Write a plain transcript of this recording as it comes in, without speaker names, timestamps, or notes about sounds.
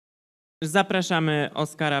Zapraszamy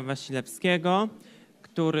Oskara Wasilewskiego,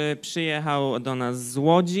 który przyjechał do nas z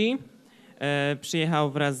Łodzi.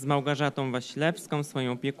 Przyjechał wraz z Małgorzatą Wasilewską,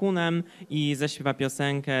 swoim opiekunem, i zaśpiewa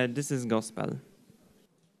piosenkę This is Gospel.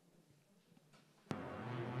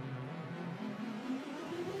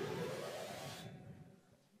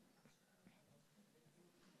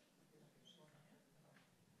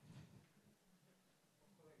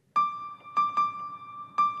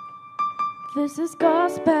 This is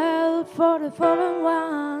gospel for the fallen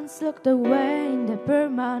ones, locked away in the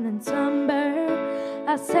permanent slumber,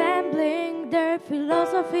 assembling their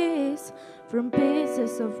philosophies from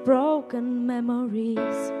pieces of broken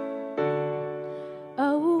memories.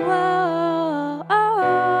 Oh, oh,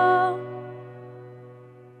 oh,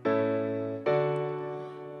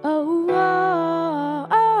 oh, oh,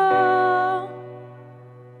 oh.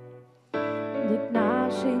 The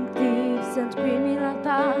gnashing thieves and criminal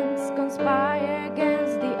tongues conspire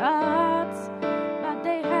against the odds, but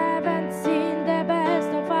they haven't seen the best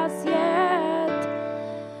of us yet.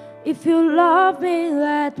 If you love me,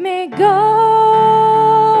 let me go.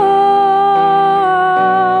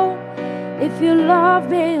 If you love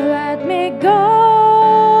me, let me go.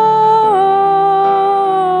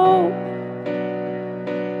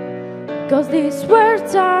 'Cause these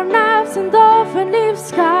words are knives and often leave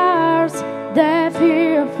scars. The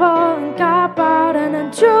fear of falling apart,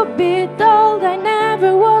 and truth be told, I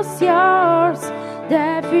never was yours.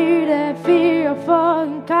 The fear of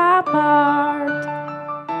falling apart.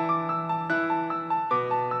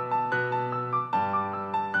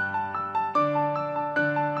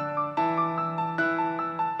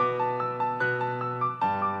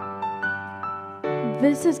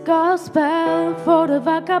 This is gospel for the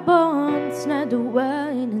vagabonds, not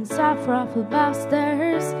dwelling in self-ruffled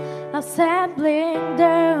busters, assembling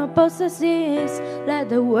their possessions,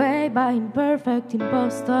 led away by imperfect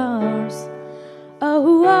impostors.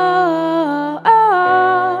 Oh, oh,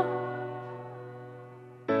 oh.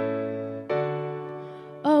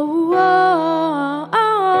 Oh, oh,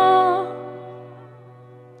 oh.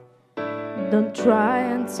 Don't try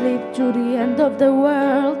and sleep through the end of the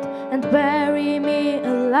world and bury me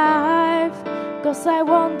alive, 'cause I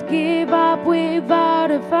won't give up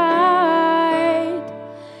without a fight.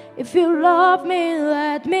 If you love me,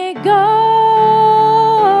 let me go.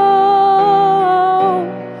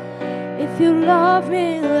 If you love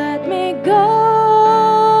me, let me go.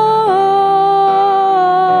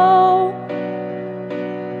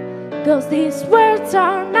 'Cause these words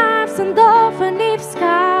are knives and often leave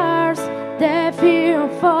scars. The fear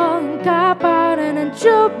of falling apart, and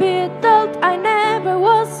truth be told, I never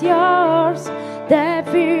was yours. The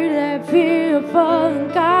fear of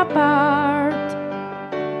falling apart.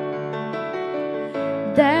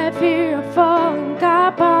 The fear of falling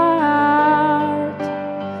apart.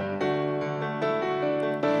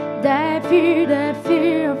 The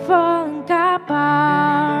fear of falling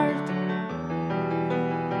apart.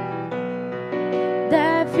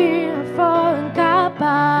 The fear of falling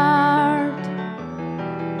apart.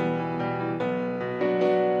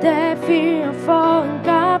 The fear of falling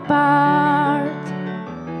apart.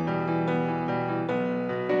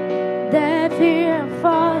 The fear of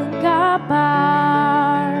falling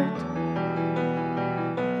apart.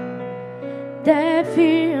 The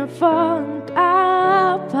fear of falling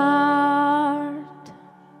apart.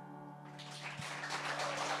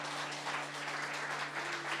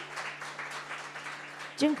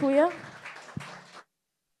 Dziękuję.